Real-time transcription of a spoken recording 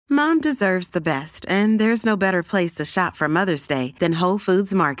Mom deserves the best, and there's no better place to shop for Mother's Day than Whole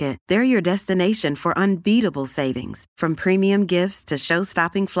Foods Market. They're your destination for unbeatable savings, from premium gifts to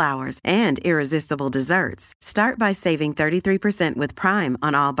show-stopping flowers and irresistible desserts. Start by saving 33% with Prime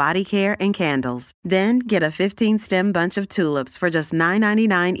on all body care and candles. Then get a 15-stem bunch of tulips for just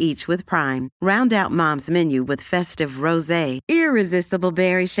 $9.99 each with Prime. Round out Mom's menu with festive rosé, irresistible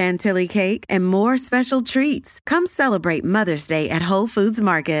berry chantilly cake, and more special treats. Come celebrate Mother's Day at Whole Foods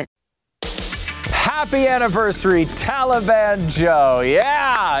Market. Happy anniversary, Taliban Joe.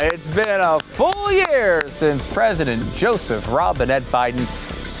 Yeah, it's been a full year since President Joseph Robinette Biden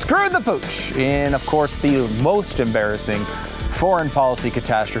screwed the pooch in, of course, the most embarrassing foreign policy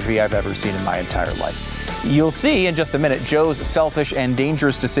catastrophe I've ever seen in my entire life. You'll see in just a minute, Joe's selfish and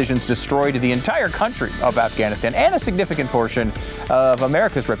dangerous decisions destroyed the entire country of Afghanistan and a significant portion of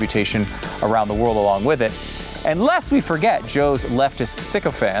America's reputation around the world along with it. And lest we forget Joe's leftist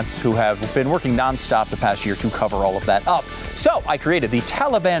sycophants who have been working nonstop the past year to cover all of that up. So I created the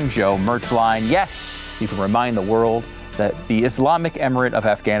Taliban Joe merch line. Yes, you can remind the world that the Islamic Emirate of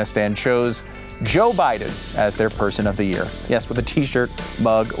Afghanistan chose Joe Biden as their person of the year. Yes, with a t-shirt,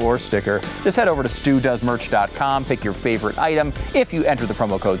 mug, or sticker. Just head over to stewdoesmerch.com, pick your favorite item. If you enter the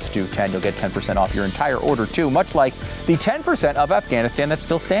promo code STEW10, you'll get 10% off your entire order too, much like the 10% of Afghanistan that's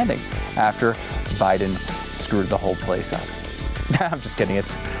still standing after Biden screwed the whole place up. I'm just kidding,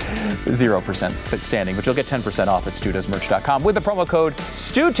 it's 0% standing, but you'll get 10% off at stewdoesmerch.com with the promo code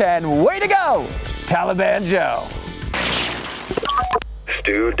STEW10. Way to go, Taliban Joe.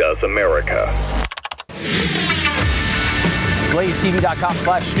 Stu Does America.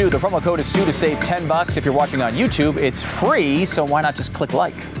 BlazeTV.com/Stu. The promo code is Stu to save $10. If you're watching on YouTube, it's free, so why not just click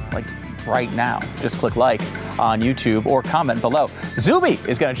like right now? Just click like on YouTube or comment below. Zuby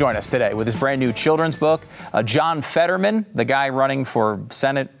is going to join us today with his brand new children's book. John Fetterman, the guy running for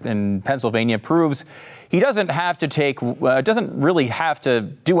Senate in Pennsylvania, proves he doesn't really have to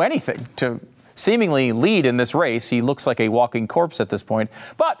do anything to seemingly lead in this race. He looks like a walking corpse at this point.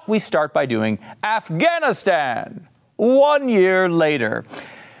 But we start by doing Afghanistan 1 year later.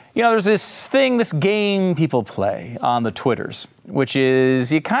 You know, there's this game people play on the Twitters, which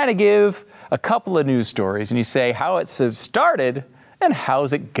is you kind of give a couple of news stories and you say how it started and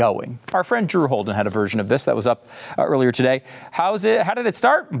how's it going. Our friend Drew Holden had a version of this that was up earlier today. How did it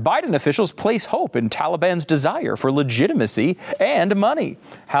start? Biden officials place hope in Taliban's desire for legitimacy and money.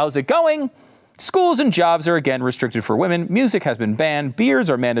 How's it going? Schools and jobs are again restricted for women. Music has been banned.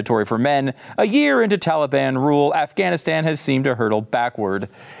 Beards are mandatory for men. A year into Taliban rule, Afghanistan has seemed to hurtle backward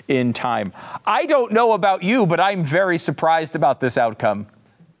in time. I don't know about you, but I'm very surprised about this outcome.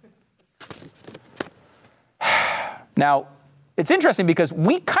 Now, it's interesting because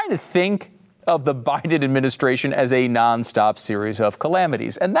we kind of think of the Biden administration as a nonstop series of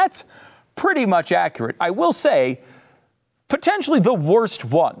calamities, and that's pretty much accurate. I will say, potentially the worst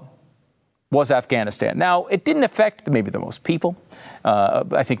one was Afghanistan. Now, it didn't affect maybe the most people.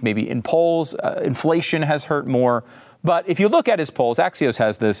 I think maybe in polls, inflation has hurt more. But if you look at his polls, Axios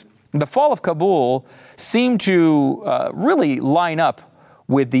has this, the fall of Kabul seemed to really line up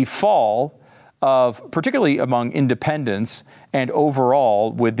with the fall of, particularly among independents, and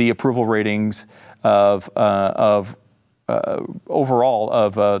overall with the approval ratings of the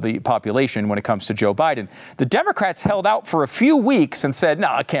population when it comes to Joe Biden. The Democrats held out for a few weeks and said,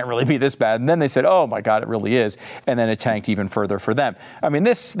 no, it can't really be this bad. And then they said, oh, my God, it really is. And then it tanked even further for them. I mean,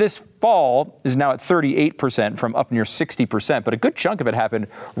 this fall is now at 38% from up near 60%. But a good chunk of it happened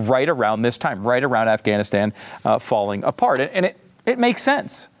right around this time, right around Afghanistan falling apart. And it makes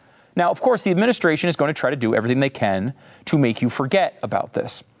sense. Now, of course, the administration is going to try to do everything they can to make you forget about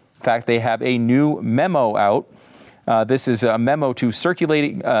this. In fact, they have a new memo out. This is a memo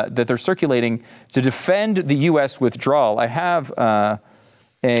that they're circulating to defend the U.S. withdrawal. I have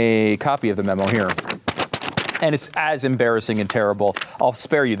a copy of the memo here. And it's as embarrassing and terrible. I'll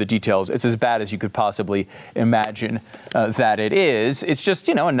spare you the details. It's as bad as you could possibly imagine that it is. It's just,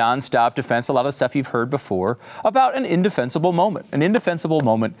 a nonstop defense, a lot of stuff you've heard before about an indefensible moment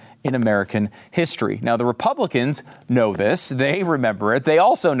in American history. Now, the Republicans know this. They remember it. They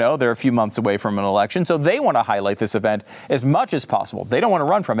also know they're a few months away from an election, so they want to highlight this event as much as possible. They don't want to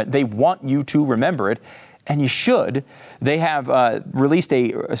run from it. They want you to remember it. And you should. They have released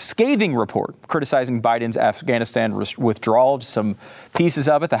a scathing report criticizing Biden's Afghanistan withdrawal. Just some pieces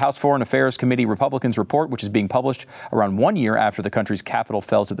of it. The House Foreign Affairs Committee Republicans report, which is being published around 1 year after the country's capital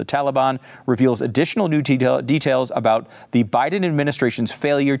fell to the Taliban, reveals additional new details about the Biden administration's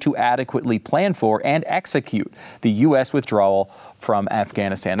failure to adequately plan for and execute the U.S. withdrawal from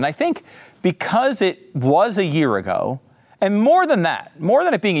Afghanistan. And I think because it was a year ago, And more than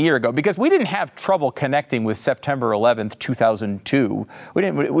it being a year ago, because we didn't have trouble connecting with September 11th, 2002.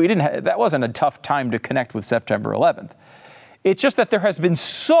 That wasn't a tough time to connect with September 11th. It's just that there has been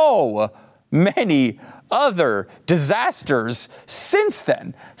so many other disasters since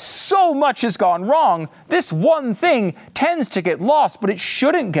then. So much has gone wrong. This one thing tends to get lost, but it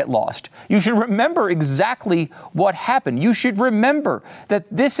shouldn't get lost. You should remember exactly what happened. You should remember that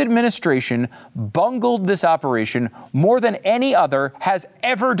this administration bungled this operation more than any other has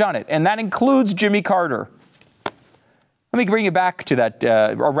ever done it, and that includes Jimmy Carter. Let me bring you back to that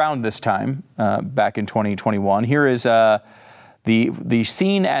around this time, back in 2021. Here is the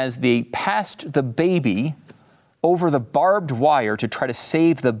scene as they passed the baby over the barbed wire to try to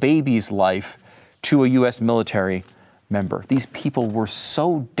save the baby's life to a U.S. military member. These people were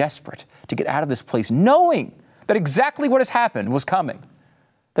so desperate to get out of this place, knowing that exactly what has happened was coming,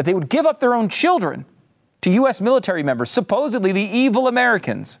 that they would give up their own children to U.S. military members, supposedly the evil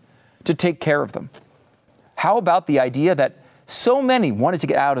Americans, to take care of them. How about the idea that so many wanted to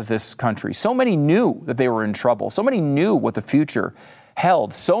get out of this country. So many knew that they were in trouble. So many knew what the future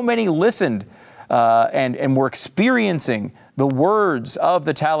held. So many listened and were experiencing the words of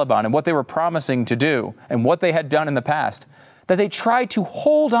the Taliban and what they were promising to do and what they had done in the past, that they tried to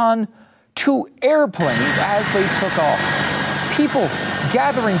hold on to airplanes as they took off. People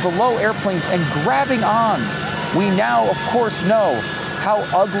gathering below airplanes and grabbing on. We now, of course, know how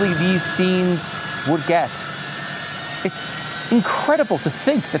ugly these scenes would get. It's incredible to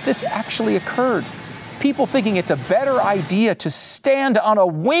think that this actually occurred. People thinking it's a better idea to stand on a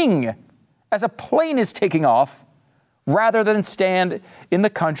wing as a plane is taking off rather than stand in the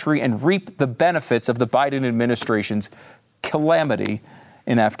country and reap the benefits of the Biden administration's calamity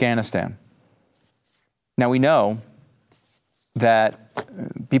in Afghanistan. Now we know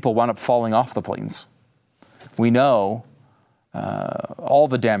that people wound up falling off the planes. We know all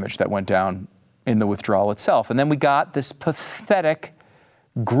the damage that went down in the withdrawal itself. And then we got this pathetic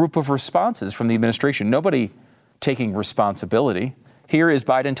group of responses from the administration, nobody taking responsibility. Here is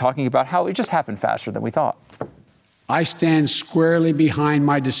Biden talking about how it just happened faster than we thought. I stand squarely behind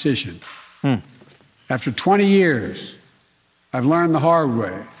my decision. After 20 years, I've learned the hard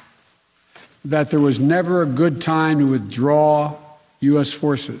way that there was never a good time to withdraw U.S.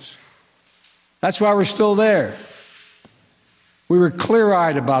 forces. That's why we're still there. We were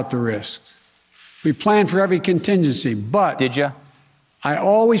clear-eyed about the risks. We planned for every contingency, but did you? I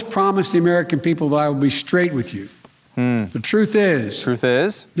always promised the American people that I would be straight with you. The truth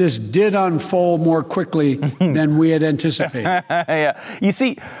is, this did unfold more quickly than we had anticipated. Yeah. You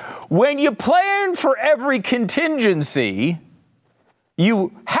see, when you plan for every contingency,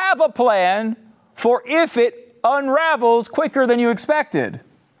 you have a plan for if it unravels quicker than you expected.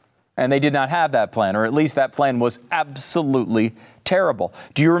 And they did not have that plan, or at least that plan was absolutely terrible.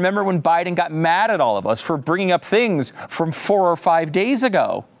 Do you remember when Biden got mad at all of us for bringing up things from 4 or 5 days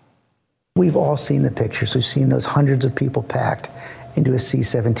ago? We've all seen the pictures. We've seen those hundreds of people packed into a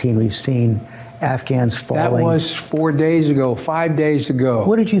C-17. We've seen Afghans falling. That was 4 days ago, 5 days ago.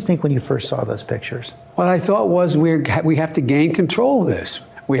 What did you think when you first saw those pictures? What I thought was we have to gain control of this.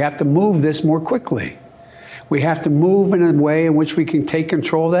 We have to move this more quickly. We have to move in a way in which we can take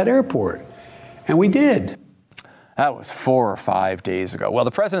control of that airport. And we did. That was 4 or 5 days ago. Well,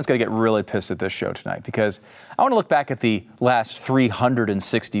 the president's going to get really pissed at this show tonight because I want to look back at the last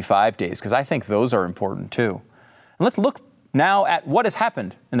 365 days because I think those are important too. And let's look now at what has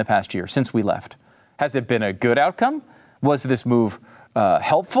happened in the past year since we left. Has it been a good outcome? Was this move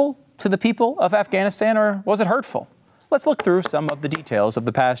helpful to the people of Afghanistan, or was it hurtful? Let's look through some of the details of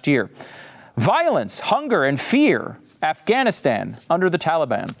the past year. Violence, hunger, and fear. Afghanistan under the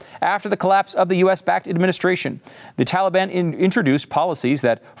Taliban. After the collapse of the U.S.-backed administration, the Taliban introduced policies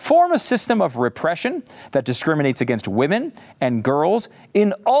that form a system of repression that discriminates against women and girls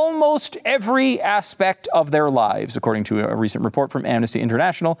in almost every aspect of their lives, according to a recent report from Amnesty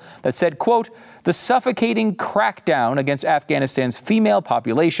International that said, quote, the suffocating crackdown against Afghanistan's female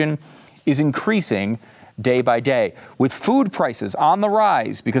population is increasing day by day. With food prices on the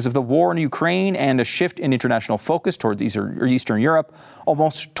rise because of the war in Ukraine and a shift in international focus towards Eastern Europe,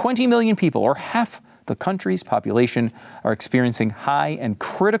 almost 20 million people, or half the country's population, are experiencing high and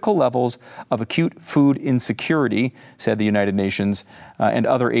critical levels of acute food insecurity, said the United Nations and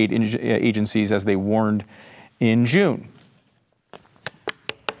other aid agencies as they warned in June.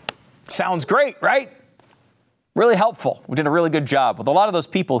 Sounds great, right? Really helpful. We did a really good job with a lot of those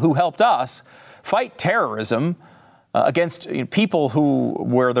people who helped us fight terrorism against people who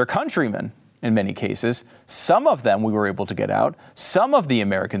were their countrymen in many cases. Some of them we were able to get out. Some of the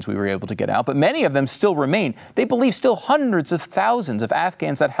Americans we were able to get out, but many of them still remain. They believe still hundreds of thousands of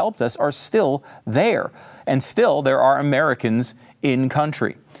Afghans that helped us are still there. And still there are Americans in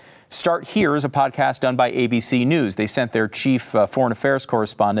country. Start Here is a podcast done by ABC News. They sent their chief foreign affairs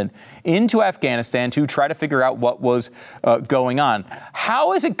correspondent into Afghanistan to try to figure out what was going on.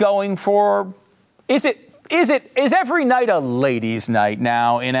 How is it going for, is every night a ladies' night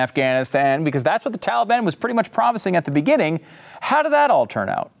now in Afghanistan? Because that's what the Taliban was pretty much promising at the beginning. How did that all turn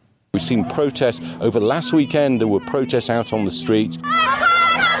out? We've seen protests over last weekend. There were protests out on the streets.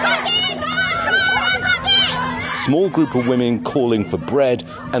 Small group of women calling for bread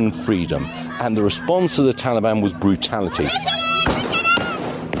and freedom. And the response to the Taliban was brutality.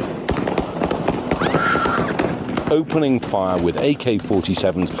 Opening fire with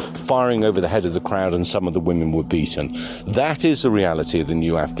AK-47s, firing over the head of the crowd, and some of the women were beaten. That is the reality of the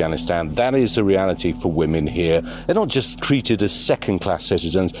new Afghanistan. That is the reality for women here. They're not just treated as second-class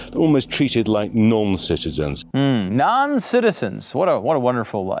citizens, they're almost treated like non-citizens. Non-citizens. What a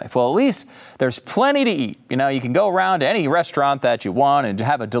wonderful life. Well, at least there's plenty to eat. You know, you can go around to any restaurant that you want and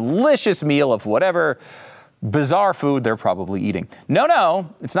have a delicious meal of whatever bizarre food they're probably eating. No,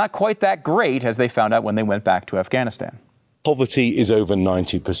 it's not quite that great, as they found out when they went back to Afghanistan. Poverty is over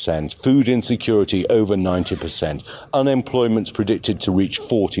 90%, food insecurity over 90%, unemployment's predicted to reach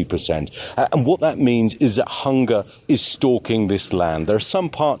 40%. And what that means is that hunger is stalking this land. There are some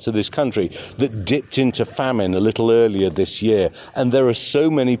parts of this country that dipped into famine a little earlier this year, and there are so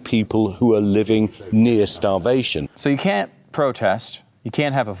many people who are living near starvation. So you can't protest, you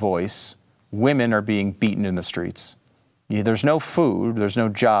can't have a voice. Women are being beaten in the streets. There's no food, there's no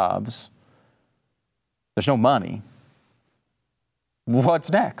jobs, there's no money.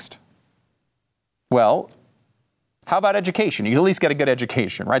 What's next? Well, how about education? You at least get a good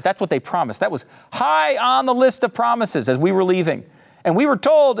education, right? That's what they promised. That was high on the list of promises as we were leaving. And we were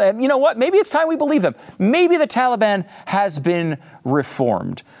told, you know what, maybe it's time we believe them. Maybe the Taliban has been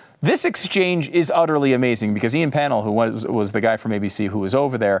reformed. This exchange is utterly amazing because Ian Pannell, who was the guy from ABC who was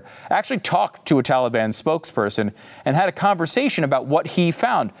over there, actually talked to a Taliban spokesperson and had a conversation about what he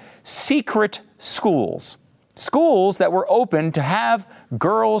found. Secret schools. Schools that were open to have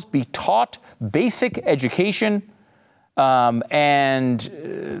girls be taught basic education, and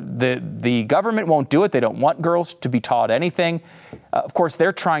the government won't do it. They don't want girls to be taught anything. Of course,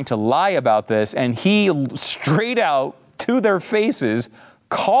 they're trying to lie about this, and he straight out to their faces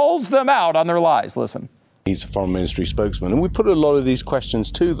calls them out on their lies. Listen. He's a foreign ministry spokesman, and we put a lot of these questions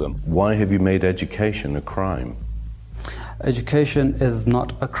to them. Why have you made education a crime? Education is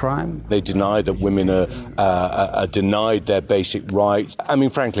not a crime. They deny that women are denied their basic rights. I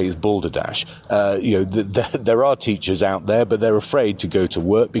mean, frankly, it's balderdash. There are teachers out there, but they're afraid to go to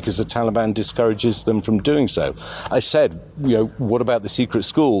work because the Taliban discourages them from doing so. I said, what about the secret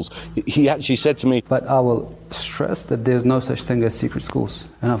schools? He actually said to me... But I will stress that there's no such thing as secret schools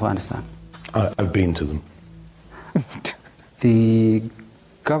in Afghanistan. I've been to them. The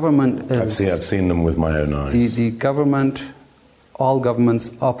government is... I've seen them with my own eyes. The government, all governments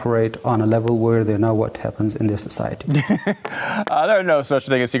operate on a level where they know what happens in their society. There are no such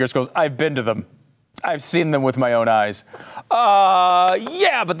thing as secret schools. I've been to them. I've seen them with my own eyes.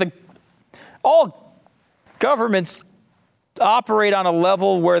 Yeah, but all governments operate on a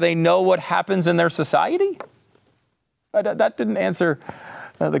level where they know what happens in their society? That didn't answer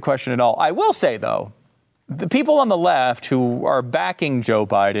the question at all. I will say, though, the people on the left who are backing Joe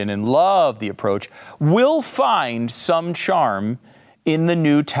Biden and love the approach will find some charm in the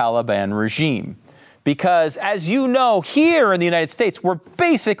new Taliban regime. Because, as you know, here in the United States, we're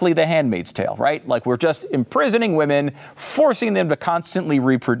basically the Handmaid's Tale, right? Like, we're just imprisoning women, forcing them to constantly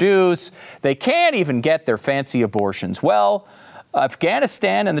reproduce. They can't even get their fancy abortions. Well,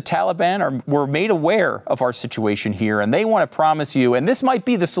 Afghanistan and the Taliban were made aware of our situation here, and they want to promise you, and this might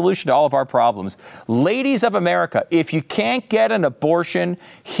be the solution to all of our problems, ladies of America, if you can't get an abortion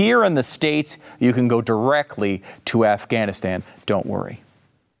here in the States, you can go directly to Afghanistan. Don't worry.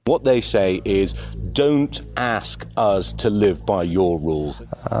 What they say is, don't ask us to live by your rules.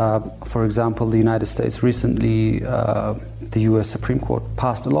 For example, the United States recently, the U.S. Supreme Court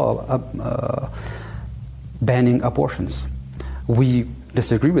passed a law banning abortions. We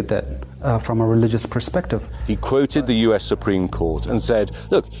disagree with that from a religious perspective. He quoted the U.S. Supreme Court and said,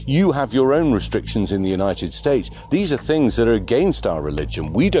 look, you have your own restrictions in the United States. These are things that are against our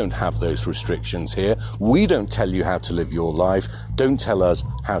religion. We don't have those restrictions here. We don't tell you how to live your life. Don't tell us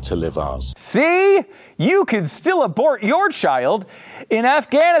how to live ours. See? You can still abort your child in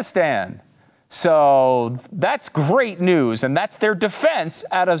Afghanistan. So that's great news, and that's their defense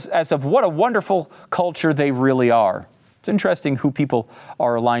as of what a wonderful culture they really are. It's interesting who people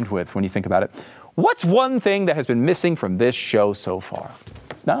are aligned with when you think about it. What's one thing that has been missing from this show so far?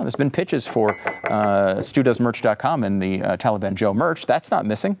 No, there's been pitches for StuDoesMerch.com and the Taliban Joe merch. That's not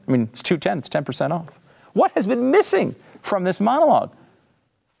missing. I mean, it's $210, it's 10% off. What has been missing from this monologue?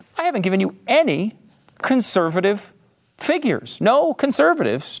 I haven't given you any conservative figures. No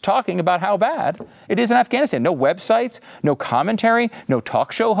conservatives talking about how bad it is in Afghanistan. No websites, no commentary, no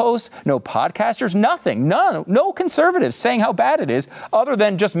talk show hosts, no podcasters, nothing. No conservatives saying how bad it is, other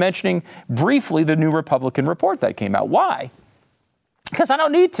than just mentioning briefly the new Republican report that came out. Why? Because I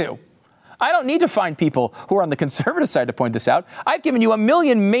don't need to. I don't need to find people who are on the conservative side to point this out. I've given you a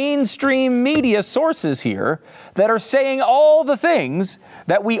million mainstream media sources here that are saying all the things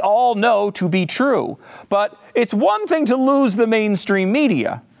that we all know to be true. But it's one thing to lose the mainstream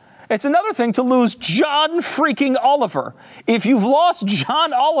media. It's another thing to lose John freaking Oliver. If you've lost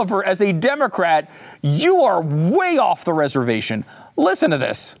John Oliver as a Democrat, you are way off the reservation. Listen to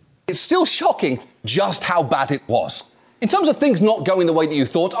this. It's still shocking just how bad it was. In terms of things not going the way that you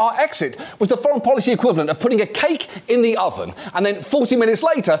thought, our exit was the foreign policy equivalent of putting a cake in the oven and then 40 minutes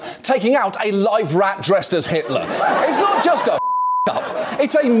later taking out a live rat dressed as Hitler. It's not just a up,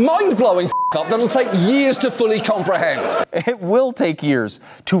 it's a mind-blowing up that'll take years to fully comprehend. It will take years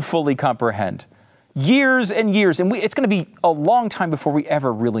to fully comprehend. Years and years. And it's going to be a long time before we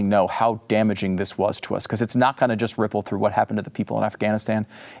ever really know how damaging this was to us, because it's not going to just ripple through what happened to the people in Afghanistan.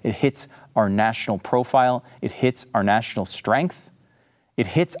 It hits our national profile. It hits our national strength. It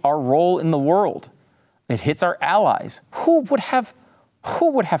hits our role in the world. It hits our allies. Who would have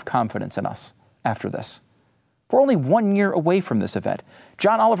confidence in us after this? We're only 1 year away from this event.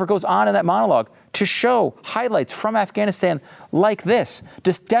 John Oliver goes on in that monologue to show highlights from Afghanistan like this.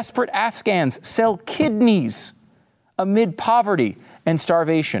 Desperate Afghans sell kidneys amid poverty and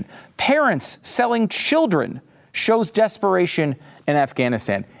starvation. Parents selling children shows desperation in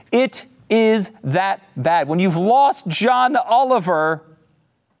Afghanistan. It is that bad. When you've lost John Oliver,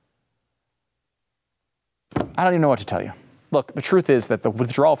 I don't even know what to tell you. Look, the truth is that the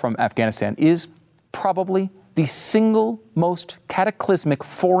withdrawal from Afghanistan is probably the single most cataclysmic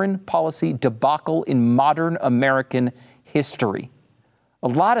foreign policy debacle in modern American history. A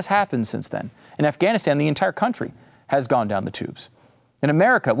lot has happened since then. In Afghanistan, the entire country has gone down the tubes. In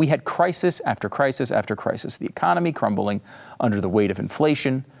America, we had crisis after crisis after crisis. The economy crumbling under the weight of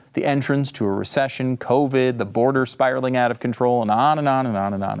inflation, the entrance to a recession, COVID, the border spiraling out of control, and on and on and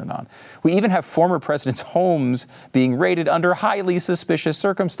on and on and on. We even have former presidents' homes being raided under highly suspicious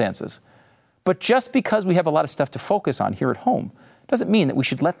circumstances. But just because we have a lot of stuff to focus on here at home doesn't mean that we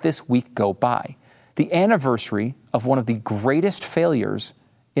should let this week go by. The anniversary of one of the greatest failures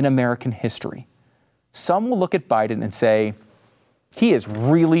in American history. Some will look at Biden and say, he has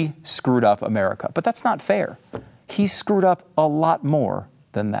really screwed up America. But that's not fair. He screwed up a lot more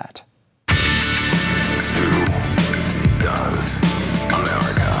than that. Stu does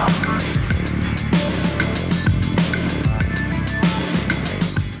America.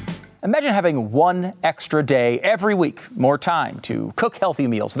 Imagine having one extra day every week, more time to cook healthy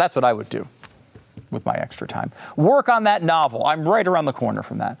meals. That's what I would do with my extra time. Work on that novel. I'm right around the corner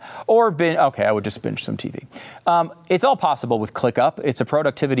from that. Or I would just binge some TV. It's all possible with ClickUp. It's a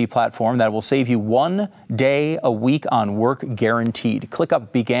productivity platform that will save you 1 day a week on work guaranteed.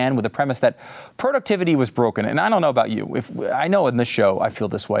 ClickUp began with the premise that productivity was broken. And I don't know about you. I know in this show I feel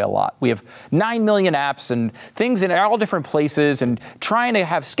this way a lot. We have 9 million apps and things in all different places and trying to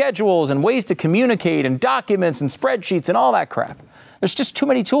have schedules and ways to communicate and documents and spreadsheets and all that crap. There's just too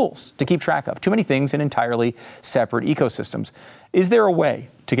many tools to keep track of, too many things in entirely separate ecosystems. Is there a way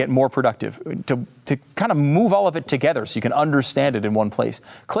to get more productive, to kind of move all of it together so you can understand it in one place?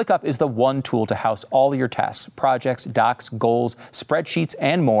 ClickUp is the one tool to house all your tasks, projects, docs, goals, spreadsheets,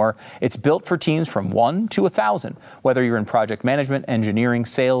 and more. It's built for teams from 1 to 1,000. Whether you're in project management, engineering,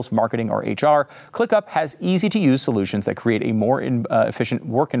 sales, marketing, or HR, ClickUp has easy-to-use solutions that create a more efficient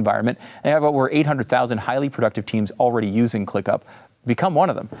work environment. They have over 800,000 highly productive teams already using ClickUp. Become one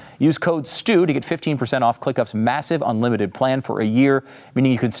of them. Use code STU to get 15% off ClickUp's massive unlimited plan for a year,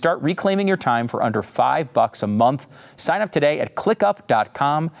 meaning you can start reclaiming your time for under $5 a month. Sign up today at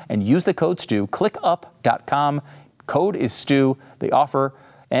clickup.com and use the code STU. Clickup.com. Code is STU. The offer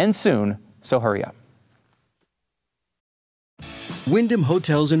ends soon, so hurry up. Wyndham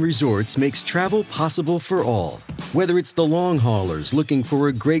Hotels and Resorts makes travel possible for all. Whether it's the long haulers looking for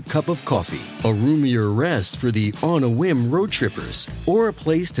a great cup of coffee, a roomier rest for the on-a-whim road trippers, or a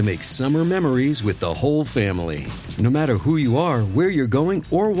place to make summer memories with the whole family. No matter who you are, where you're going,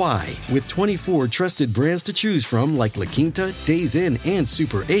 or why, with 24 trusted brands to choose from like La Quinta, Days Inn, and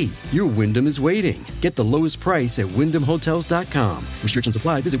Super 8, your Wyndham is waiting. Get the lowest price at WyndhamHotels.com. Restrictions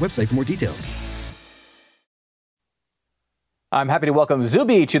apply. Visit website for more details. I'm happy to welcome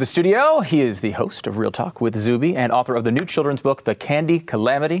Zuby to the studio. He is the host of Real Talk with Zuby and author of the new children's book, The Candy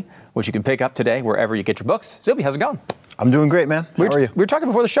Calamity, which you can pick up today wherever you get your books. Zuby, how's it going? I'm doing great, man. How are you? We were talking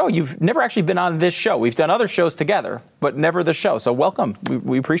before the show. You've never actually been on this show. We've done other shows together, but never this show. So welcome.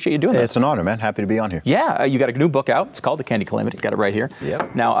 We appreciate you doing this. It's an honor, man. Happy to be on here. Yeah, you got a new book out. It's called The Candy Calamity. Got it right here.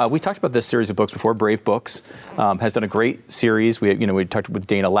 Yep. Now, we talked about this series of books before. Brave Books has done a great series. We talked with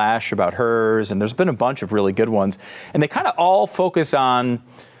Dana Lash about hers, and there's been a bunch of really good ones. And they kind of all focus on,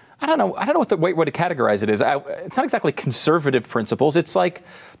 I don't know what the right way to categorize it is. It's not exactly conservative principles. It's like,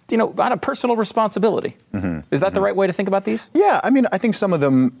 on a personal responsibility. Mm-hmm. Is that the right way to think about these? Yeah, I mean, I think some of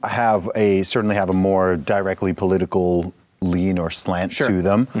them certainly have a more directly political lean or slant to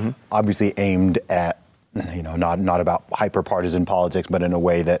them. Mm-hmm. Obviously aimed at, not about hyper-partisan politics, but in a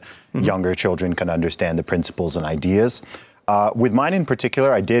way that younger children can understand the principles and ideas. With mine in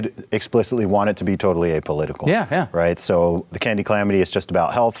particular, I did explicitly want it to be totally apolitical. Yeah. Right? So The Candy Calamity is just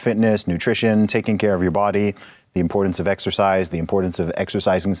about health, fitness, nutrition, taking care of your body, the importance of exercise, the importance of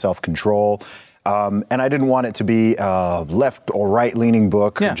exercising self-control. And I didn't want it to be a left or right-leaning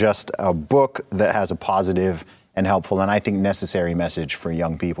book, just a book that has a positive and helpful and I think necessary message for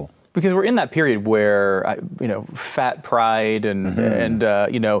young people. Because we're in that period where, fat pride and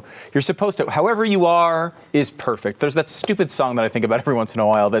you're supposed to, however you are is perfect. There's that stupid song that I think about every once in a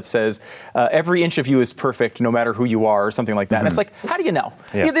while that says, every inch of you is perfect no matter who you are or something like that. And it's like, how do you know?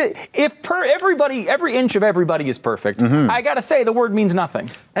 Yeah. Every inch of everybody is perfect, I got to say the word means nothing.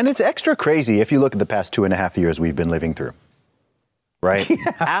 And it's extra crazy if you look at the past 2.5 years we've been living through. Right?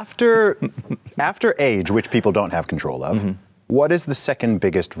 Yeah. After age, which people don't have control of, what is the second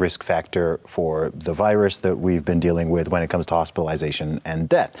biggest risk factor for the virus that we've been dealing with when it comes to hospitalization and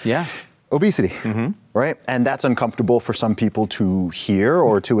death? Yeah. Obesity, right? And that's uncomfortable for some people to hear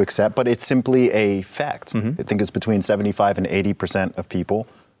or to accept, but it's simply a fact. I think it's between 75 and 80% of people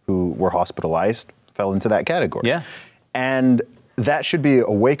who were hospitalized fell into that category. Yeah. And that should be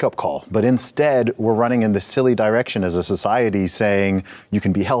a wake-up call, but instead we're running in this silly direction as a society saying you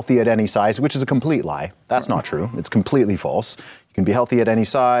can be healthy at any size, which is a complete lie. That's not true. It's completely false. You can be healthy at any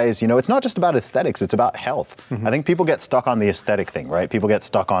size. It's not just about aesthetics, it's about health. I think people get stuck on the aesthetic thing, right? People get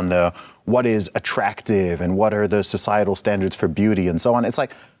stuck on the what is attractive and what are the societal standards for beauty and so on. It's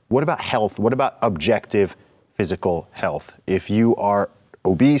like, what about health? What about objective physical health? If you are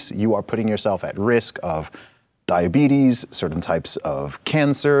obese, you are putting yourself at risk of diabetes, certain types of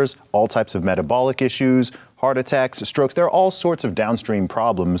cancers, all types of metabolic issues, heart attacks, strokes. There are all sorts of downstream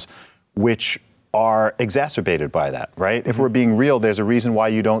problems which are exacerbated by that, right? If we're being real, there's a reason why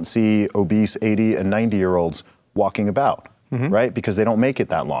you don't see obese 80 and 90-year-olds walking about, right? Because they don't make it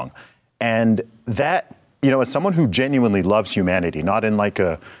that long. And that, as someone who genuinely loves humanity, not in like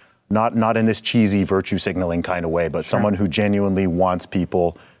not in this cheesy virtue signaling kind of way, but someone who genuinely wants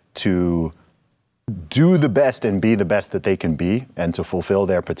people to do the best and be the best that they can be and to fulfill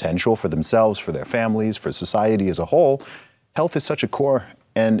their potential for themselves, for their families, for society as a whole, health is such a core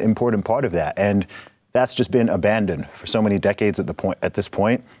and important part of that. And that's just been abandoned for so many decades at this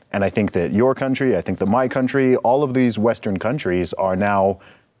point. And I think that your country, I think that my country, all of these Western countries are now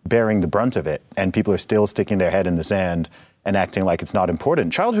bearing the brunt of it. And people are still sticking their head in the sand and acting like it's not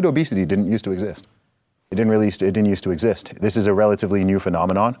important. Childhood obesity didn't used to exist. It didn't used to exist. This is a relatively new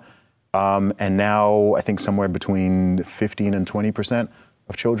phenomenon. And now I think somewhere between 15 and 20%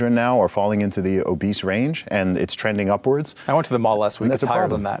 of children now are falling into the obese range, and it's trending upwards. I went to the mall last week. It's higher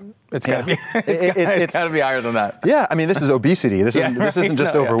than that. It's got to be higher than that. Yeah, I mean, this is obesity. This isn't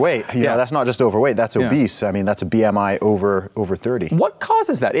just overweight. That's not just overweight. That's obese. I mean, that's a BMI over 30. What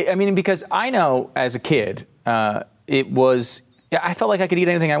causes that? I mean, because I know as a kid, I felt like I could eat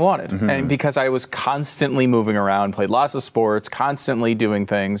anything I wanted. And because I was constantly moving around, played lots of sports, constantly doing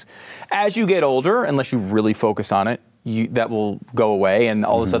things. As you get older, unless you really focus on it, that will go away. And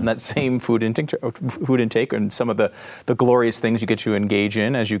all of a sudden that same food intake and some of the glorious things you get to engage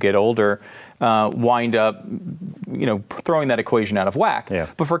in as you get older wind up, throwing that equation out of whack. Yeah.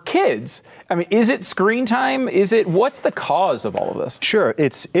 But for kids, I mean, is it screen time? What's the cause of all of this? Sure.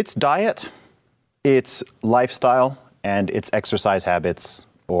 It's diet, it's lifestyle, and it's exercise habits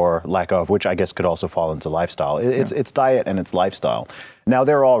or lack of, which I guess could also fall into lifestyle. It's diet and it's lifestyle. Now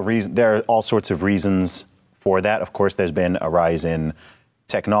there are all sorts of reasons for that. Of course, there's been a rise in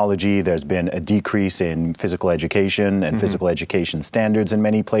technology. There's been a decrease in physical education and physical education standards in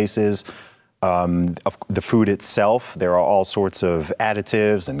many places. Of the food itself, there are all sorts of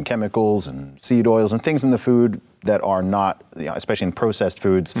additives and chemicals and seed oils and things in the food that are not, especially in processed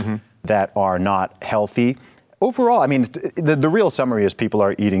foods, that are not healthy. Overall, I mean, the real summary is people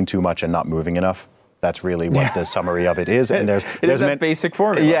are eating too much and not moving enough. That's really what the summary of it is. And there's that basic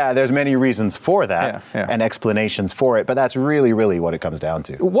formula. Yeah, there's many reasons for that and explanations for it, but that's really what it comes down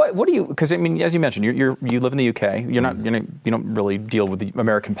to. What do you? Because I mean, as you mentioned, you live in the UK. You're not, you don't really deal with the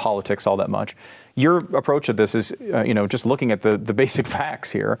American politics all that much. Your approach to this is, just looking at the basic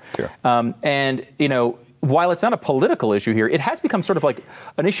facts here, and while it's not a political issue here, it has become sort of like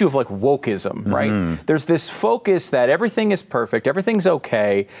an issue of like wokeism, right? There's this focus that everything is perfect, everything's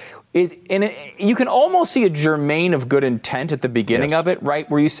okay. You can almost see a germane of good intent at the beginning of it, right?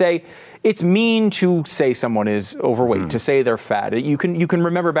 Where you say, it's mean to say someone is overweight, to say they're fat. You can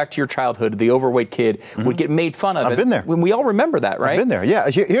remember back to your childhood, the overweight kid would get made fun of. I've been there. When we all remember that, right? I've been there,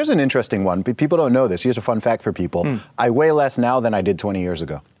 yeah. Here's an interesting one. People don't know this. Here's a fun fact for people. I weigh less now than I did 20 years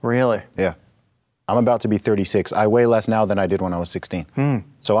ago. Really? Yeah. I'm about to be 36. I weigh less now than I did when I was 16.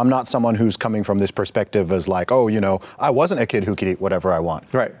 So I'm not someone who's coming from this perspective as like, I wasn't a kid who could eat whatever I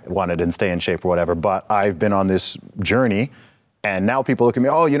wanted and stay in shape or whatever. But I've been on this journey, and now people look at me,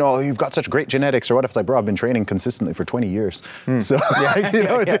 you've got such great genetics or what? It's like, bro, I've been training consistently for 20 years. So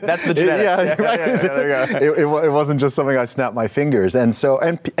that's the genetics. It wasn't just something I snapped my fingers.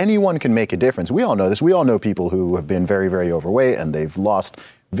 And anyone can make a difference. We all know this. We all know people who have been very, very overweight and they've lost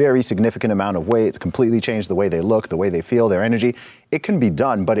very significant amount of weight, completely changed the way they look, the way they feel, their energy. It can be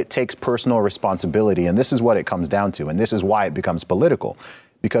done, but it takes personal responsibility. And this is what it comes down to. And this is why it becomes political.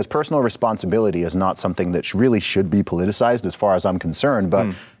 Because personal responsibility is not something that really should be politicized as far as I'm concerned.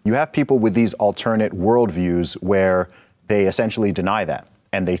 But you have people with these alternate worldviews where they essentially deny that.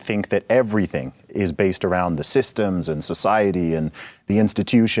 And they think that everything is based around the systems and society and the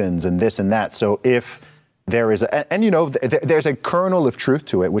institutions and this and that. So if there is there's a kernel of truth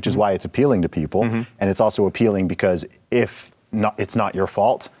to it, which is why it's appealing to people. And it's also appealing because if it's not your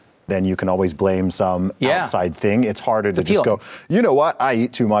fault, then you can always blame some outside thing. It's harder to just go, you know what, I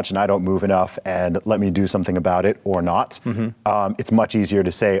eat too much and I don't move enough and let me do something about it or not. It's much easier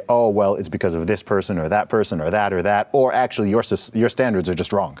to say, oh, well, it's because of this person or that person or that, or actually your standards are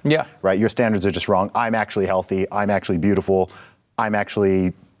just wrong. Yeah. Right? Your standards are just wrong. I'm actually healthy. I'm actually beautiful. I'm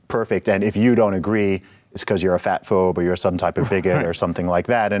actually perfect. And if you don't agree, it's because you're a fat phobe or you're some type of bigot or something like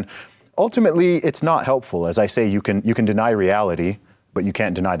that. And ultimately, it's not helpful. As I say, you can deny reality, but you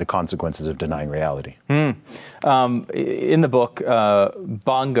can't deny the consequences of denying reality. In the book,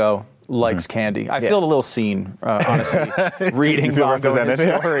 Bongo likes candy. I feel a little seen, honestly, reading Bongo in his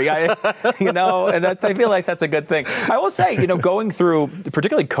story. And I feel like that's a good thing. I will say, going through,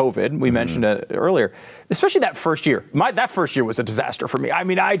 particularly COVID, we mentioned it earlier, especially that first year. That first year was a disaster for me. I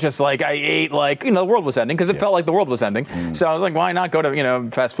mean, I ate the world was ending because it felt like the world was ending. So I was like, why not go to,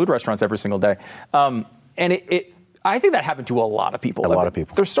 fast food restaurants every single day? And I think that happened to a lot of people. A lot of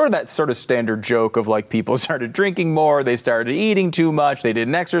people. There's sort of that sort of standard joke of like people started drinking more, they started eating too much, they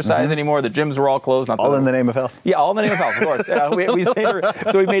didn't exercise anymore, the gyms were all closed. All in the name of health. Yeah, all in the name of health, of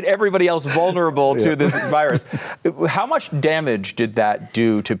course. So we made everybody else vulnerable to this virus. How much damage did that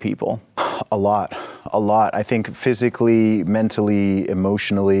do to people? A lot. I think physically, mentally,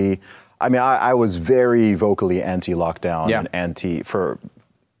 emotionally. I mean, I was very vocally anti-lockdown and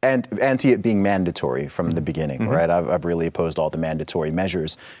anti it being mandatory from the beginning, right? I've really opposed all the mandatory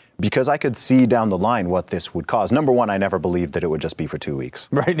measures because I could see down the line what this would cause. Number one, I never believed that it would just be for 2 weeks.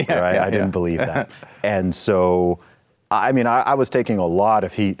 Right? I didn't believe that. And so, I mean, I was taking a lot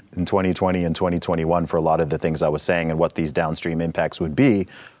of heat in 2020 and 2021 for a lot of the things I was saying and what these downstream impacts would be.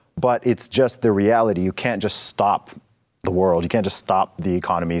 But it's just the reality. You can't just stop the world. You can't just stop the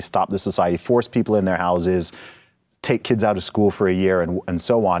economy, stop the society, force people in their houses, take kids out of school for a year and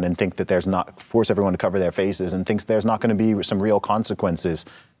so on, and think that force everyone to cover their faces and thinks there's not going to be some real consequences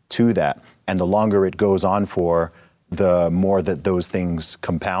to that. And the longer it goes on for, the more that those things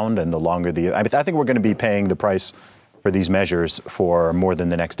compound and the longer I think we're going to be paying the price for these measures for more than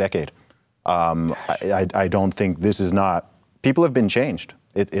the next decade. I don't think this is people have been changed.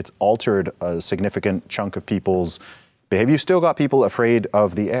 It's altered a significant chunk of people's behavior. You've still got people afraid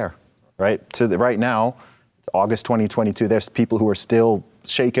of the air, right? Right now, it's August 2022, there's people who are still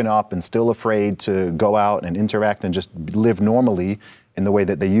shaken up and still afraid to go out and interact and just live normally in the way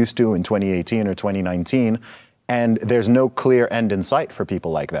that they used to in 2018 or 2019. And there's no clear end in sight for people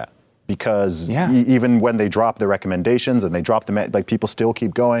like that because even when they drop the recommendations and they drop the people still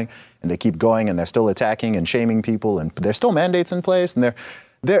keep going and they keep going and they're still attacking and shaming people and there's still mandates in place and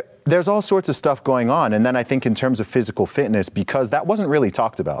there's all sorts of stuff going on. And then I think in terms of physical fitness, because that wasn't really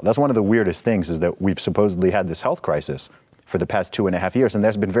talked about. That's one of the weirdest things, is that we've supposedly had this health crisis for the past 2.5 years, and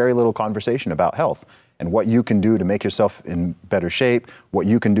there's been very little conversation about health and what you can do to make yourself in better shape, what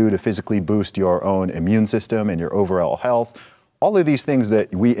you can do to physically boost your own immune system and your overall health. All of these things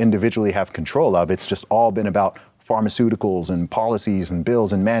that we individually have control of, it's just all been about pharmaceuticals and policies and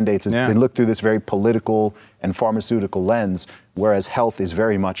bills and mandates. It's been looked through this very political and pharmaceutical lens, whereas health is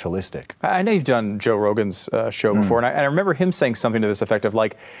very much holistic. I know you've done Joe Rogan's show before, and I remember him saying something to this effect of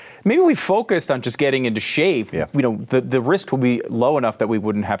like, maybe we focused on just getting into shape. You know, the risk will be low enough that we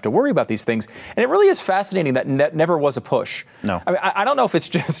wouldn't have to worry about these things. And it really is fascinating that never was a push. No. I mean, I don't know if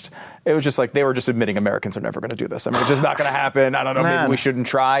it was just like they were just admitting Americans are never going to do this. I mean, it's just not going to happen. I don't know, maybe we shouldn't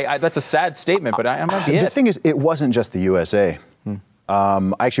try. That's a sad statement, but I might be it. The thing is, it wasn't just the USA.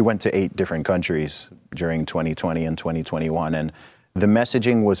 I actually went to 8 different countries during 2020 and 2021, and the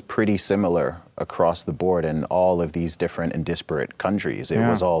messaging was pretty similar across the board in all of these different and disparate countries. It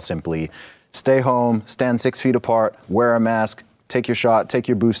was all simply stay home, stand 6 feet apart, wear a mask, take your shot, take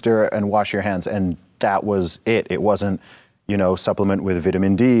your booster, and wash your hands. And that was it. It wasn't, supplement with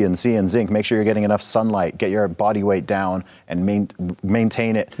vitamin D and C and zinc. Make sure you're getting enough sunlight, get your body weight down and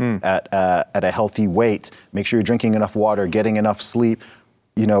maintain it at a healthy weight. Make sure you're drinking enough water, getting enough sleep.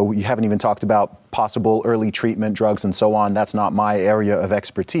 You haven't even talked about possible early treatment drugs and so on. That's not my area of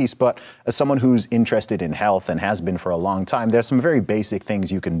expertise. But as someone who's interested in health and has been for a long time, there's some very basic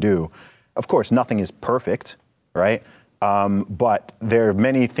things you can do. Of course, nothing is perfect, right? But there are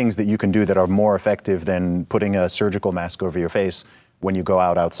many things that you can do that are more effective than putting a surgical mask over your face when you go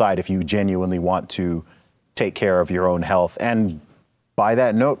outside if you genuinely want to take care of your own health and, by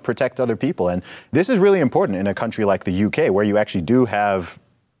that note, protect other people. And this is really important in a country like the UK, where you actually do have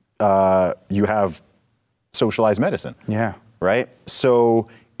socialized medicine. Yeah. Right? So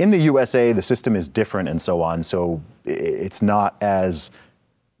in the USA, the system is different and so on. So it's not as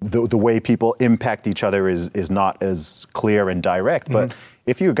the way people impact each other is not as clear and direct. But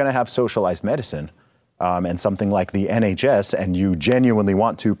if you're going to have socialized medicine and something like the NHS, and you genuinely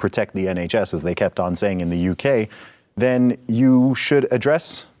want to protect the NHS, as they kept on saying in the UK, then you should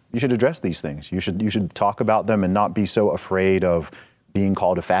address these things. You should talk about them and not be so afraid of being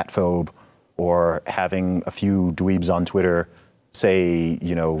called a fatphobe or having a few dweebs on Twitter say,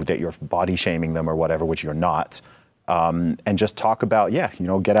 that you're body shaming them or whatever, which you're not. And just talk about,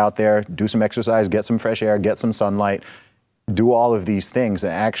 get out there, do some exercise, get some fresh air, get some sunlight, do all of these things.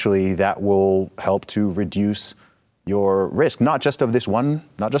 And actually that will help to reduce your risk, not just of this one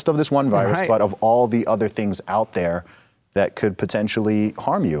virus, but of all the other things out there that could potentially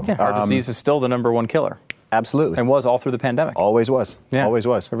harm you. Yeah, heart disease is still the #1 killer. Absolutely. And was all through the pandemic. Always was. Yeah. Always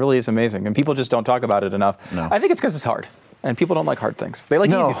was. It really is amazing. And people just don't talk about it enough. No. I think it's because it's hard. And people don't like hard things. They like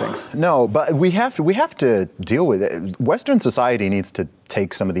easy things. No, but we have to deal with it. Western society needs to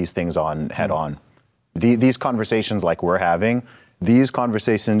take some of these things on head on. These conversations like we're having, these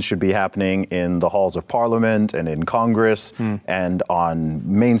conversations should be happening in the halls of Parliament and in Congress and on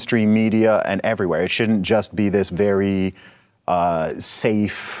mainstream media and everywhere. It shouldn't just be this very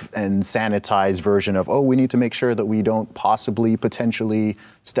safe and sanitized version of, we need to make sure that we don't potentially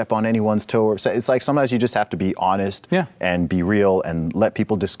step on anyone's toe. It's like sometimes you just have to be honest and be real and let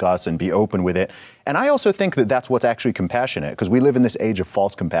people discuss and be open with it. And I also think that that's what's actually compassionate, because we live in this age of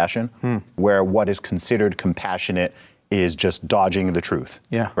false compassion where what is considered compassionate is just dodging the truth.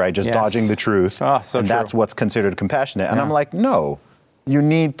 Yeah. Right? Just dodging the truth. Oh, so and true. That's what's considered compassionate. And I'm like, no, you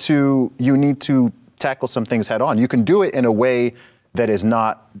need to tackle some things head on. You can do it in a way that is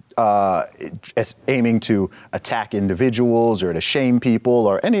not aiming to attack individuals or to shame people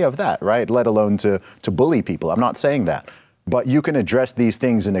or any of that, right? Let alone to bully people. I'm not saying that. But you can address these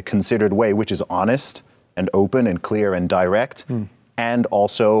things in a considered way, which is honest and open and clear and direct and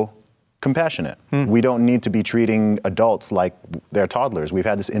also compassionate. We don't need to be treating adults like they're toddlers. We've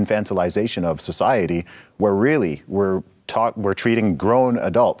had this infantilization of society where really we're treating grown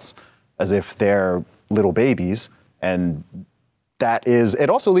adults as if they're little babies, and it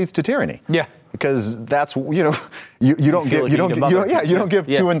also leads to tyranny. Yeah. Because that's, you don't give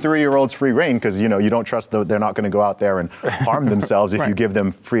 2 and 3 year olds free reign because, you don't trust they're not going to go out there and harm themselves if you give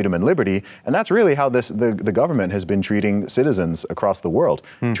them freedom and liberty. And that's really how the government has been treating citizens across the world,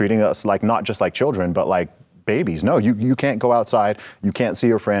 treating us like not just like children, but like babies. No, you can't go outside. You can't see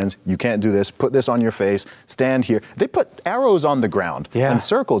your friends. You can't do this. Put this on your face. Stand here. They put arrows on the ground and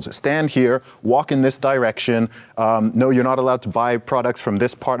circles. Stand here. Walk in this direction. No, you're not allowed to buy products from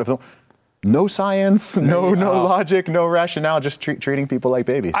this part of them. No science, no logic, no rationale, just treating people like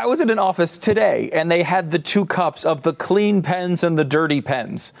babies. I was in an office today, and they had the 2 cups of the clean pens and the dirty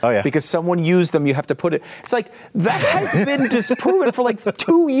pens. Oh, yeah. Because someone used them, you have to put it. It's like, that has been disproven for like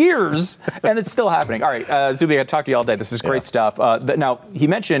 2 years, and it's still happening. All right, Zuby, I talked to you all day. This is great stuff. Now, he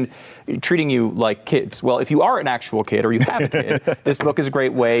mentioned treating you like kids. Well, if you are an actual kid or you have a kid, this book is a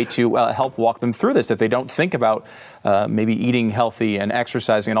great way to help walk them through this. If they don't think about maybe eating healthy and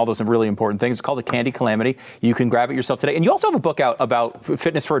exercising and all those really important things. It's called The Candy Calamity. You can grab it yourself today. And you also have a book out about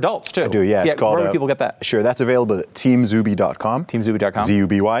fitness for adults, too. I do, yeah. It's called, where do people get that? Sure, that's available at teamzuby.com. Teamzuby.com.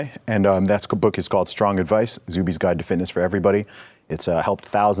 Z-U-B-Y. And that book is called Strong Advice, Zuby's Guide to Fitness for Everybody. It's helped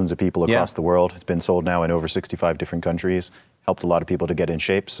thousands of people across the world. It's been sold now in over 65 different countries. Helped a lot of people to get in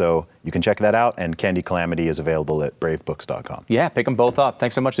shape. So you can check that out. And Candy Calamity is available at bravebooks.com. Yeah, pick them both up.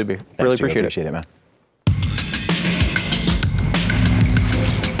 Thanks so much, Zuby. Really appreciate it. Appreciate it, man.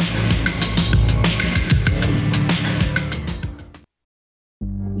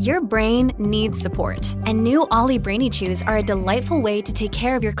 Your brain needs support, and new Ollie Brainy Chews are a delightful way to take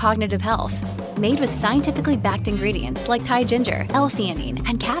care of your cognitive health. Made with scientifically backed ingredients like Thai ginger, L-theanine,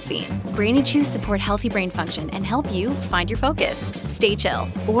 and caffeine, Brainy Chews support healthy brain function and help you find your focus, stay chill,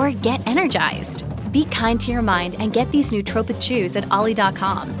 or get energized. Be kind to your mind and get these nootropic chews at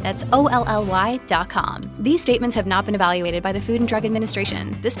ollie.com. That's OLLY.com. These statements have not been evaluated by the Food and Drug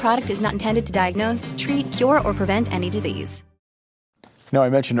Administration. This product is not intended to diagnose, treat, cure, or prevent any disease. No, I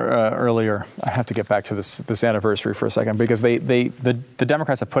mentioned earlier, I have to get back to this anniversary for a second, because the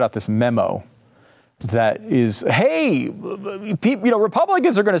Democrats have put out this memo that is, hey,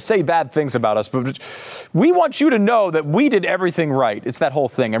 Republicans are going to say bad things about us, but we want you to know that we did everything right. It's that whole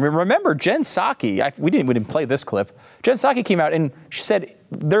thing. I mean, remember Jen Psaki, we didn't play this clip. Jen Psaki came out and she said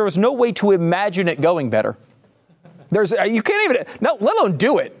there was no way to imagine it going better. You can't even, let alone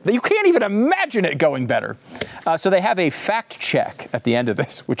do it. You can't even imagine it going better. So they have a fact check at the end of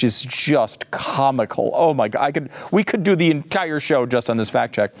this, which is just comical. Oh my God, we could do the entire show just on this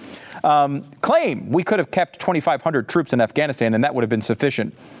fact check. Claim we could have kept 2,500 troops in Afghanistan and that would have been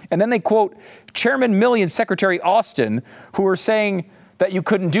sufficient. And then they quote Chairman Milley and Secretary Austin, who are saying that you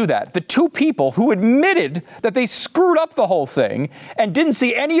couldn't do that. The 2 people who admitted that they screwed up the whole thing and didn't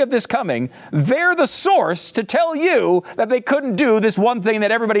see any of this coming, they're the source to tell you that they couldn't do this one thing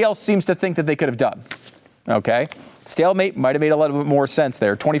that everybody else seems to think that they could have done. Okay? Stalemate might have made a little bit more sense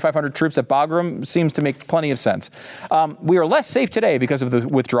there. 2,500 troops at Bagram seems to make plenty of sense. We are less safe today because of the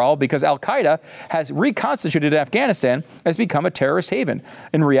withdrawal, because Al-Qaeda has reconstituted Afghanistan as become a terrorist haven.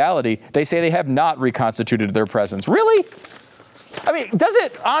 In reality, they say they have not reconstituted their presence. Really? I mean, does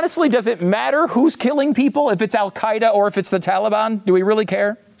it matter who's killing people, if it's Al-Qaeda or if it's the Taliban? Do we really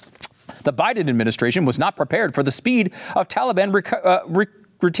care? The Biden administration was not prepared for the speed of Taliban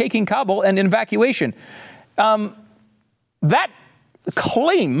retaking Kabul and evacuation. That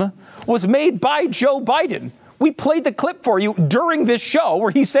claim was made by Joe Biden. We played the clip for you during this show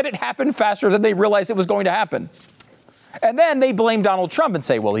where he said it happened faster than they realized it was going to happen. And then they blame Donald Trump and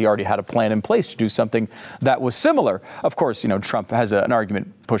say, well, he already had a plan in place to do something that was similar. Of course, Trump has an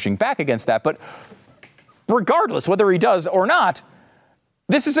argument pushing back against that. But regardless, whether he does or not,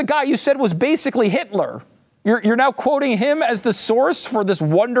 this is a guy you said was basically Hitler. You're now quoting him as the source for this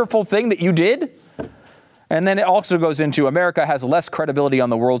wonderful thing that you did? And then it also goes into America has less credibility on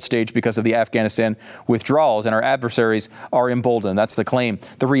the world stage because of the Afghanistan withdrawals, and our adversaries are emboldened. That's the claim.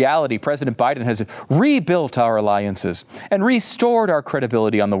 The reality, President Biden has rebuilt our alliances and restored our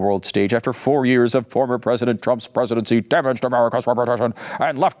credibility on the world stage after 4 years of former President Trump's presidency damaged America's reputation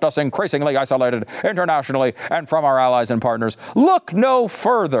and left us increasingly isolated internationally and from our allies and partners. Look no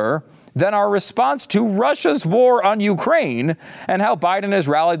further than our response to Russia's war on Ukraine and how Biden has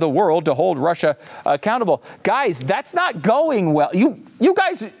rallied the world to hold Russia accountable. Guys, that's not going well. You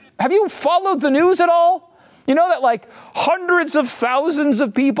guys, have you followed the news at all? You know that like hundreds of thousands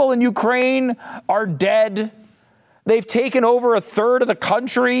of people in Ukraine are dead. They've taken over a third of the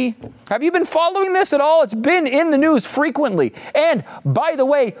country. Have you been following this at all? It's been in the news frequently. And by the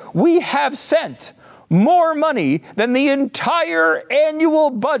way, we have sent more money than the entire annual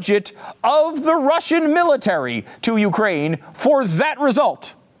budget of the Russian military to Ukraine for that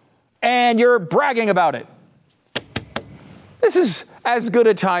result. And you're bragging about it. This is as good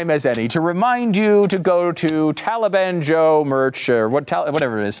a time as any to remind you to go to Taliban Joe merch, or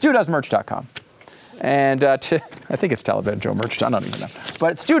whatever it is, StuDoesMerch.com. And I think it's Taliban Joe merch. I don't even know.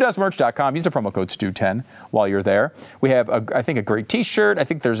 But StuDoesMerch.com. Use the promo code STU10 while you're there. We have, I think, a great T-shirt. I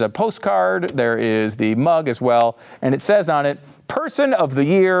think there's a postcard. There is the mug as well. And it says on it, Person of the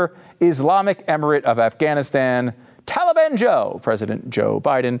Year, Islamic Emirate of Afghanistan, Taliban Joe, President Joe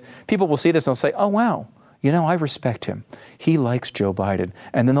Biden. People will see this and they'll say, oh, wow, I respect him. He likes Joe Biden.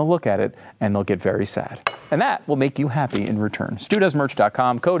 And then they'll look at it and they'll get very sad. And that will make you happy in return.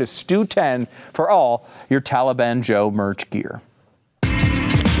 StuDoesMerch.com. Code is STU10 for all your Taliban Joe merch gear.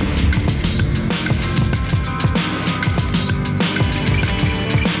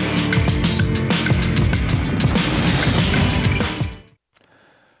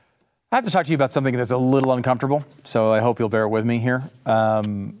 I have to talk to you about something that's a little uncomfortable, so I hope you'll bear with me here.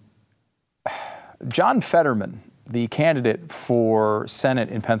 John Fetterman, the candidate for Senate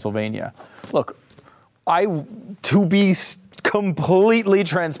in Pennsylvania. Look, to be completely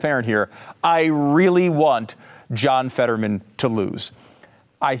transparent here, I really want John Fetterman to lose.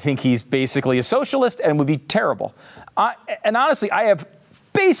 I think he's basically a socialist and would be terrible. And honestly, I have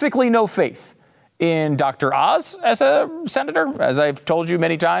basically no faith in Dr. Oz as a senator. As I've told you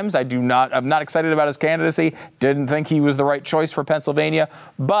many times, I'm not excited about his candidacy. Didn't think he was the right choice for Pennsylvania.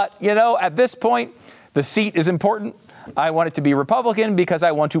 But, at this point, the seat is important. I want it to be Republican because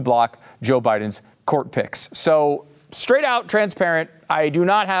I want to block Joe Biden's court picks. So straight out, transparent, I do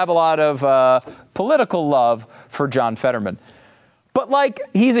not have a lot of political love for John Fetterman. But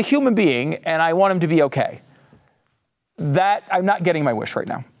he's a human being and I want him to be okay. That I'm not getting my wish right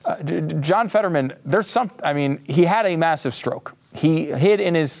now. John Fetterman, he had a massive stroke. He hid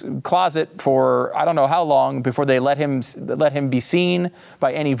in his closet for I don't know how long before they let him be seen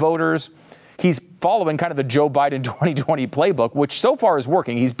by any voters. He's following kind of the Joe Biden 2020 playbook, which so far is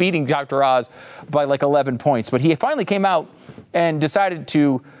working. He's beating Dr. Oz by 11 points. But he finally came out and decided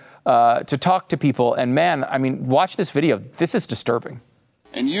to talk to people. And man, watch this video. This is disturbing.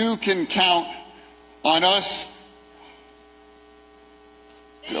 And you can count on us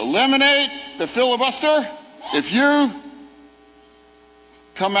to eliminate the filibuster if you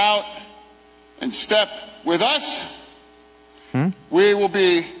come out and step with us. We will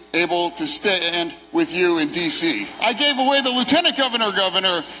be able to stand with you in D.C. I gave away the lieutenant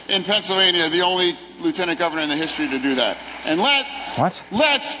governor in Pennsylvania, the only lieutenant governor in the history to do that. And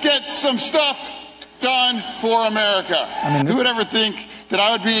let's get some stuff done for America. Who would ever think that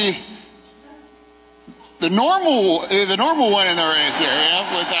I would be the normal one in the race here,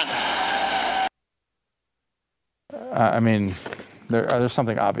 with that? There's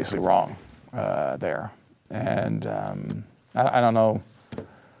something obviously wrong there, and I don't know.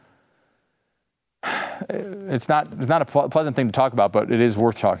 It's not a pleasant thing to talk about, but it is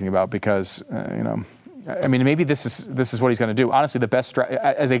worth talking about because maybe this is what he's going to do. Honestly, the best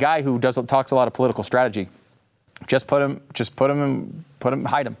as a guy who talks a lot of political strategy, just put him,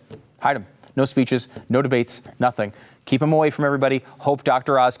 hide him. No speeches, no debates, nothing. Keep him away from everybody. Hope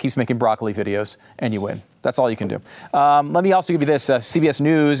Dr. Oz keeps making broccoli videos, and you win. That's all you can do. Let me also give you this. CBS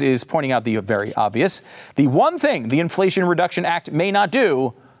News is pointing out the very obvious. The one thing the Inflation Reduction Act may not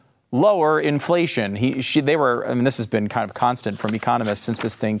do, lower inflation. This has been kind of constant from economists since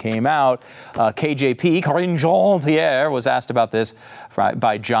this thing came out. KJP, Karine Jean-Pierre, was asked about this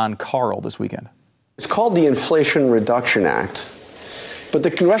by John Carl this weekend. It's called the Inflation Reduction Act. But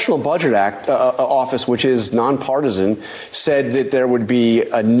the Congressional Budget Office, which is nonpartisan, said that there would be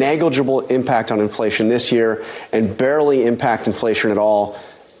a negligible impact on inflation this year and barely impact inflation at all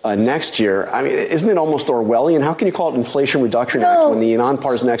next year. Isn't it almost Orwellian? How can you call it Inflation Reduction Act when the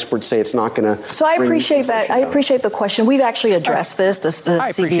nonpartisan experts say it's not going to? So I appreciate that. I appreciate the question. We've actually addressed this. The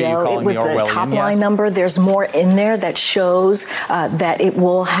CBO. It was the top line number. There's more in there that shows that it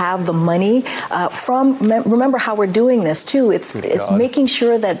will have the money remember how we're doing this too. It's making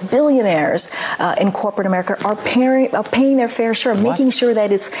sure that billionaires in corporate America are paying their fair share, making sure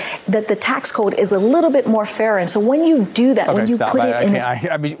that that the tax code is a little bit more fair. And so when you do that, when you put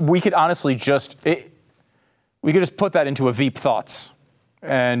it in. We could honestly just put that into a Veep Thoughts.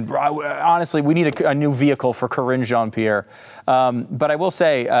 And honestly, we need a new vehicle for Karine Jean-Pierre. But I will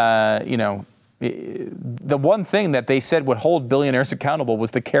say, the one thing that they said would hold billionaires accountable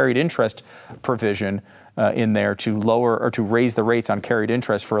was the carried interest provision in there to lower or to raise the rates on carried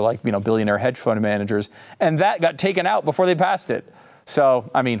interest for billionaire hedge fund managers. And that got taken out before they passed it.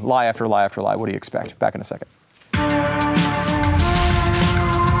 So, lie after lie after lie. What do you expect? Back in a second.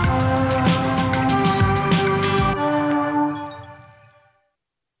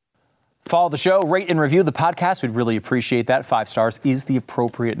 Follow the show, rate and review the podcast. We'd really appreciate that. 5 stars is the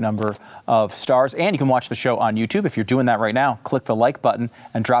appropriate number of stars. And you can watch the show on YouTube. If you're doing that right now, click the like button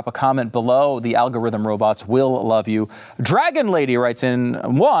and drop a comment below. The algorithm robots will love you. Dragon Lady writes in,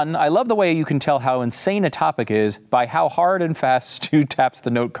 1, I love the way you can tell how insane a topic is by how hard and fast Stu taps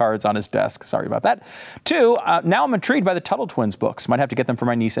the note cards on his desk. Sorry about that. 2, now I'm intrigued by the Tuttle Twins books. Might have to get them for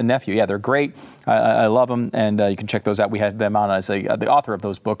my niece and nephew. Yeah, they're great. I love them, and you can check those out. We had them on as the author of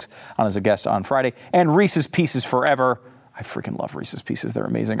those books on as a guest on Friday. And Reese's Pieces Forever. I freaking love Reese's Pieces. They're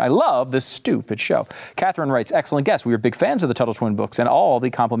amazing. I love this stupid show. Catherine writes, excellent guest. We are big fans of the Tuttle Twin books and all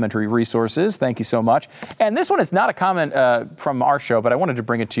the complimentary resources. Thank you so much. And this one is not a comment from our show, but I wanted to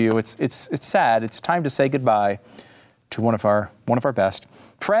bring it to you. It's sad. It's time to say goodbye to one of our best.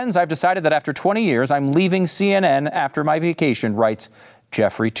 Friends, I've decided that after 20 years, I'm leaving CNN after my vacation, writes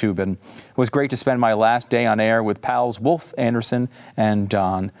Jeffrey Tubin. It was great to spend my last day on air with pals Wolf, Anderson, and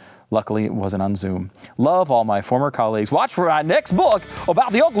Don. Luckily, it wasn't on Zoom. Love all my former colleagues. Watch for my next book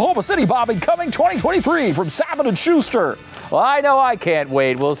about the Oklahoma City bombing coming 2023 from Saban & Schuster. Well, I know I can't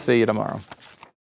wait. We'll see you tomorrow.